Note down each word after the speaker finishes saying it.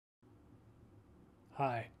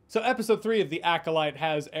Hi. So episode 3 of The Acolyte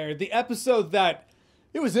has aired. The episode that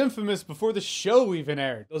it was infamous before the show even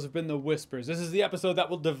aired. Those have been the whispers. This is the episode that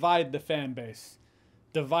will divide the fan base.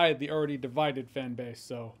 Divide the already divided fan base.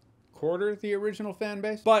 So quarter the original fan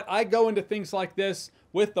base. But I go into things like this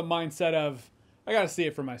with the mindset of, I gotta see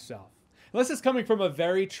it for myself. Unless it's coming from a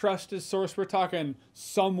very trusted source, we're talking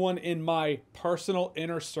someone in my personal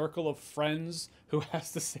inner circle of friends who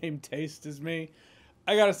has the same taste as me,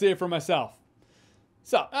 I gotta see it for myself.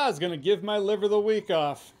 So, I was gonna give my liver the week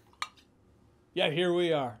off. Yet here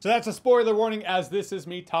we are. So that's a spoiler warning, as this is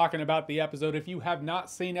me talking about the episode. If you have not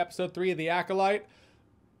seen episode 3 of The Acolyte,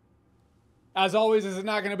 as always, this is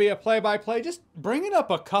not going to be a play-by-play, just bringing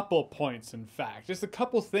up a couple points, in fact. Just a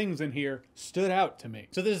couple things in here stood out to me.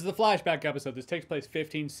 So this is the flashback episode. This takes place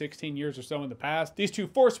 15, 16 years or so in the past. These two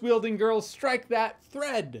Force-wielding girls strike that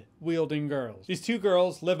thread-wielding girls. These two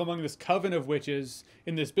girls live among this coven of witches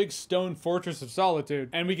in this big stone fortress of solitude,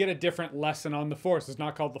 and we get a different lesson on the Force. It's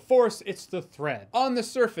not called the Force, it's the thread. On the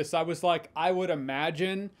surface, I was like, I would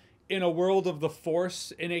imagine in a world of the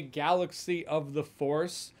Force, in a galaxy of the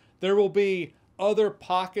Force, there will be other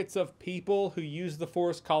pockets of people who use the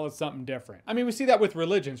Force, call it something different. I mean, we see that with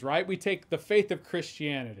religions, right? We take the faith of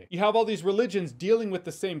Christianity. You have all these religions dealing with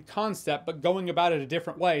the same concept, but going about it a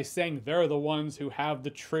different way, saying they're the ones who have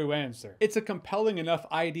the true answer. It's a compelling enough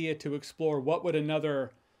idea to explore what would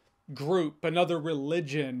another group, another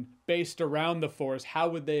religion based around the Force, how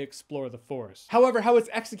would they explore the Force? However, how it's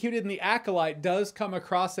executed in The Acolyte does come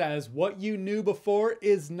across as what you knew before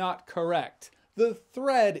is not correct. The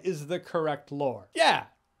thread is the correct lore. Yeah,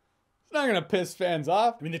 it's not gonna piss fans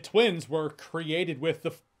off. I mean, the twins were created with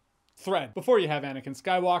the thread. Before you have Anakin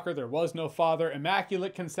Skywalker, there was no father.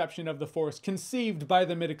 Immaculate conception of the Force, conceived by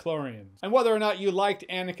the midichlorians. And whether or not you liked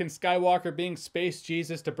Anakin Skywalker being Space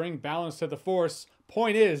Jesus to bring balance to the Force,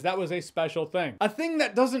 point is, that was a special thing. A thing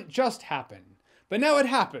that doesn't just happen. But now it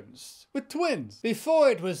happens, with twins. Before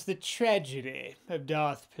it was the tragedy of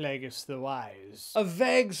Darth Plagueis the Wise. A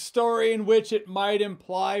vague story in which it might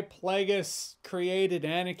imply Plagueis created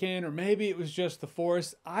Anakin, or maybe it was just the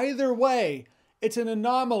Force. Either way, it's an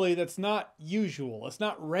anomaly that's not usual. It's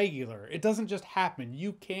not regular. It doesn't just happen.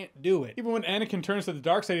 You can't do it. Even when Anakin turns to the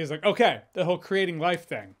dark side, he's like, okay, the whole creating life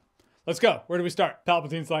thing. Let's go. Where do we start?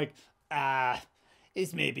 Palpatine's like,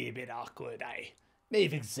 this may be a bit awkward. I may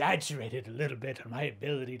have exaggerated a little bit on my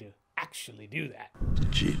ability to actually do that. To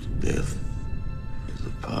cheat death is a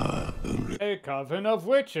power only A coven of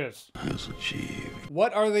witches has achieved.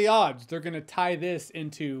 What are the odds they're gonna tie this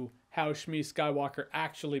into how Shmi Skywalker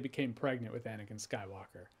actually became pregnant with Anakin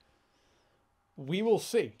Skywalker? We will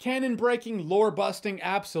see. Canon breaking, lore busting,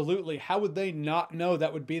 absolutely. How would they not know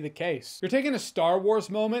that would be the case? You're taking a Star Wars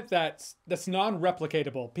moment that's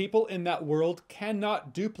non-replicatable. People in that world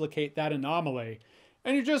cannot duplicate that anomaly.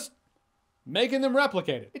 And you're just making them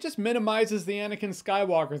replicate it. It just minimizes the Anakin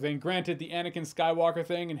Skywalker thing. Granted, the Anakin Skywalker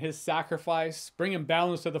thing and his sacrifice, bringing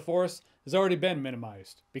balance to the Force, has already been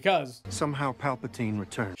minimized. Because somehow Palpatine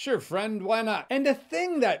returned. Sure, friend, why not? And the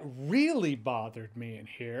thing that really bothered me in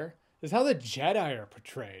here is how the Jedi are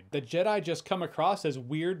portrayed. The Jedi just come across as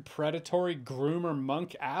weird, predatory, groomer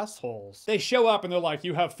monk assholes. They show up and they're like,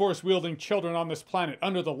 you have Force-wielding children on this planet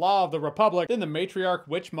under the law of the Republic. Then the matriarch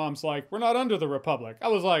witch mom's like, we're not under the Republic. I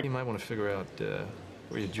was like, you might want to figure out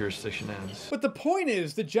where your jurisdiction ends. But the point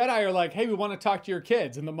is, the Jedi are like, hey, we want to talk to your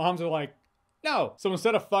kids. And the moms are like, no. So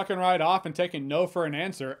instead of fucking right off and taking no for an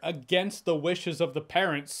answer against the wishes of the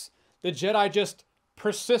parents, the Jedi just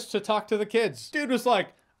persist to talk to the kids. Dude was like,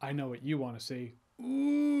 I know what you want to see.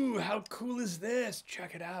 Ooh, how cool is this?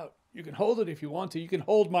 Check it out. You can hold it if you want to. You can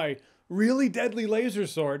hold my really deadly laser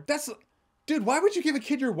sword. Dude, why would you give a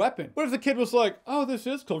kid your weapon? What if the kid was like, oh, this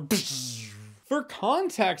is cool. For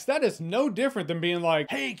context, that is no different than being like,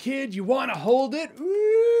 hey kid, you want to hold it?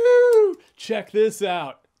 Ooh, check this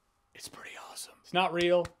out. It's pretty awesome. It's not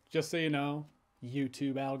real, just so you know.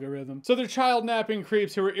 YouTube algorithm. So they're child napping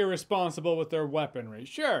creeps who are irresponsible with their weaponry.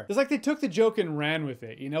 Sure. It's like they took the joke and ran with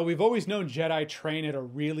it. You know, we've always known Jedi train at a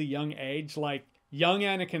really young age. Like, young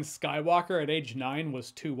Anakin Skywalker at age 9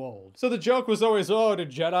 was too old. So the joke was always, oh, did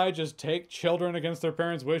Jedi just take children against their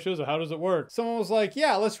parents' wishes? Or how does it work? Someone was like,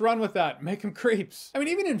 yeah, let's run with that. Make them creeps. I mean,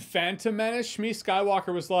 even in Phantom Menace, Shmi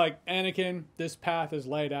Skywalker was like, Anakin, this path is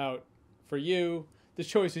laid out for you. The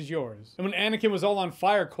choice is yours. And when Anakin was all on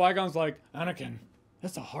fire, Qui-Gon's like, Anakin,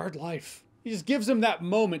 that's a hard life. He just gives him that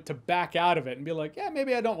moment to back out of it and be like, yeah,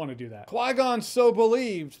 maybe I don't want to do that. Qui-Gon so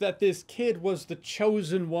believed that this kid was the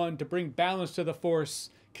chosen one to bring balance to the Force,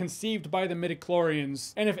 conceived by the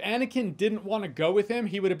midichlorians. And if Anakin didn't want to go with him,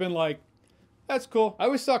 he would have been like, That's cool. I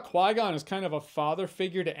always saw Qui-Gon as kind of a father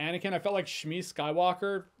figure to Anakin. I felt like Shmi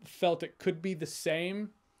Skywalker felt it could be the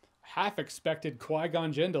same. Half expected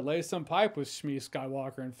Qui-Gon Jinn to lay some pipe with Shmi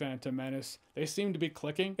Skywalker and Phantom Menace. They seem to be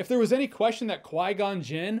clicking. If there was any question that Qui-Gon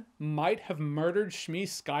Jinn might have murdered Shmi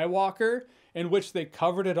Skywalker, in which they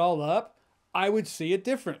covered it all up, I would see it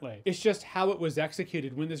differently. It's just how it was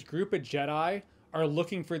executed. When this group of Jedi are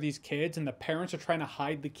looking for these kids and the parents are trying to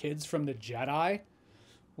hide the kids from the Jedi,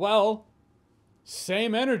 well,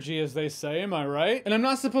 same energy as they say, am I right? And I'm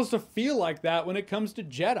not supposed to feel like that when it comes to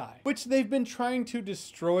Jedi, which they've been trying to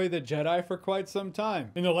destroy the Jedi for quite some time.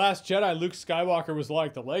 In The Last Jedi, Luke Skywalker was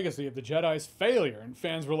like, the legacy of the Jedi's failure, and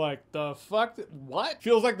fans were like, the fuck? What?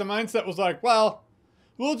 Feels like the mindset was like, well,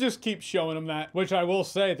 we'll just keep showing them that. Which I will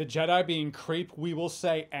say, the Jedi being creep, we will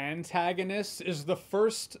say antagonists, is the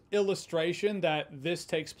first illustration that this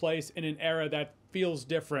takes place in an era that feels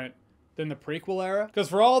different than the prequel era. Because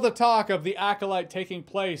for all the talk of the Acolyte taking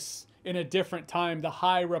place in a different time, the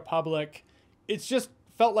High Republic, it's just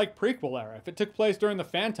felt like prequel era. If it took place during the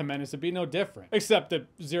Phantom Menace, it'd be no different. Except the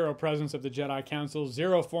zero presence of the Jedi Council,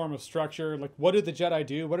 zero form of structure. Like, what did the Jedi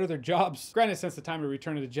do? What are their jobs? Granted, since the time of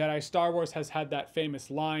Return of the Jedi, Star Wars has had that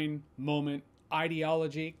famous line, moment,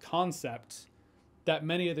 ideology, concept, that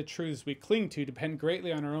many of the truths we cling to depend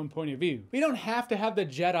greatly on our own point of view. We don't have to have the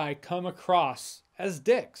Jedi come across as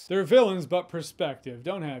dicks. They're villains, but perspective.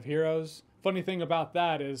 Don't have heroes. Funny thing about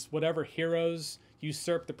that is whatever heroes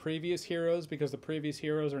usurp the previous heroes because the previous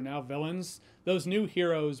heroes are now villains, those new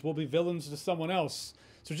heroes will be villains to someone else.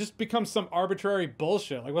 So it just becomes some arbitrary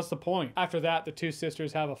bullshit. Like, what's the point? After that, the two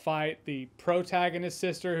sisters have a fight. The protagonist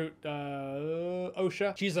sister, who,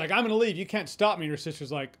 Osha, she's like, I'm gonna leave. You can't stop me. And her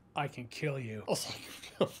sister's like, I can kill you. I was like,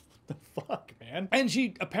 what the fuck, man? And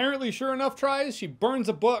she apparently, sure enough, tries. She burns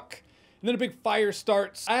a book. And then a big fire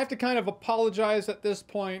starts. I have to kind of apologize at this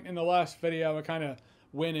point. In the last video, I kind of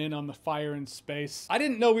went in on the fire in space. I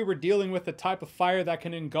didn't know we were dealing with the type of fire that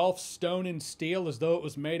can engulf stone and steel as though it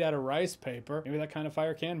was made out of rice paper. Maybe that kind of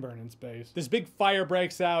fire can burn in space. This big fire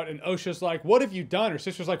breaks out and Osha's like, what have you done? Her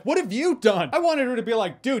sister's like, what have you done? I wanted her to be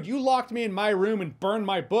like, dude, you locked me in my room and burned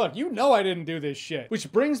my book. You know I didn't do this shit.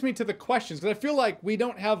 Which brings me to the questions, because I feel like we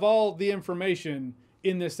don't have all the information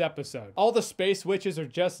in this episode. All the space witches are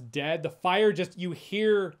just dead. The fire just, you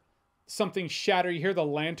hear something shatter, you hear the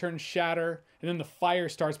lantern shatter, and then the fire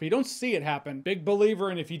starts, but you don't see it happen. Big believer,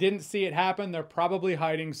 and if you didn't see it happen, they're probably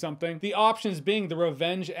hiding something. The options being the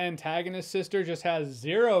revenge antagonist sister just has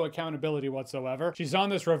zero accountability whatsoever. She's on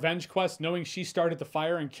this revenge quest knowing she started the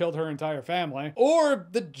fire and killed her entire family. Or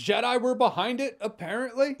the Jedi were behind it,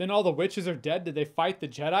 apparently. Then all the witches are dead. Did they fight the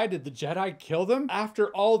Jedi? Did the Jedi kill them? After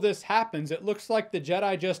all this happens, it looks like the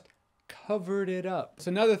Jedi just covered it up. It's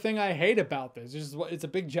another thing I hate about this. It's a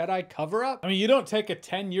big Jedi cover-up. I mean, you don't take a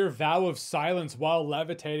 10-year vow of silence while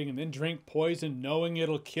levitating and then drink poison knowing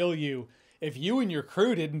it'll kill you if you and your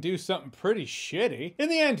crew didn't do something pretty shitty. In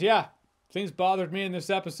the end, yeah, things bothered me in this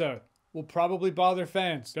episode. Will probably bother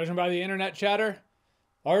fans. Judging by the internet chatter,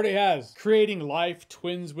 already has. Creating life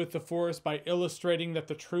twins with the Force by illustrating that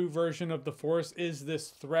the true version of the Force is this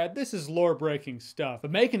thread. This is lore-breaking stuff.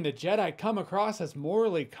 But making the Jedi come across as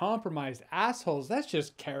morally compromised assholes, that's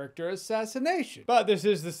just character assassination. But this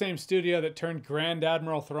is the same studio that turned Grand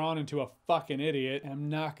Admiral Thrawn into a fucking idiot. And I'm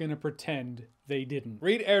not gonna pretend they didn't.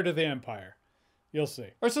 Read Heir to the Empire. You'll see.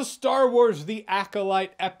 Alright, so Star Wars The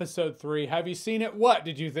Acolyte Episode 3. Have you seen it? What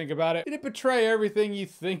did you think about it? Did it betray everything you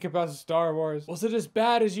think about Star Wars? Was it as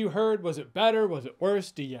bad as you heard? Was it better? Was it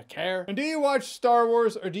worse? Do you care? And do you watch Star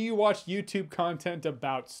Wars or do you watch YouTube content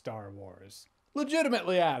about Star Wars?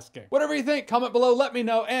 Legitimately asking. Whatever you think, comment below, let me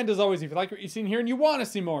know. And as always, if you like what you've seen here and you want to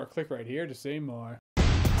see more, click right here to see more.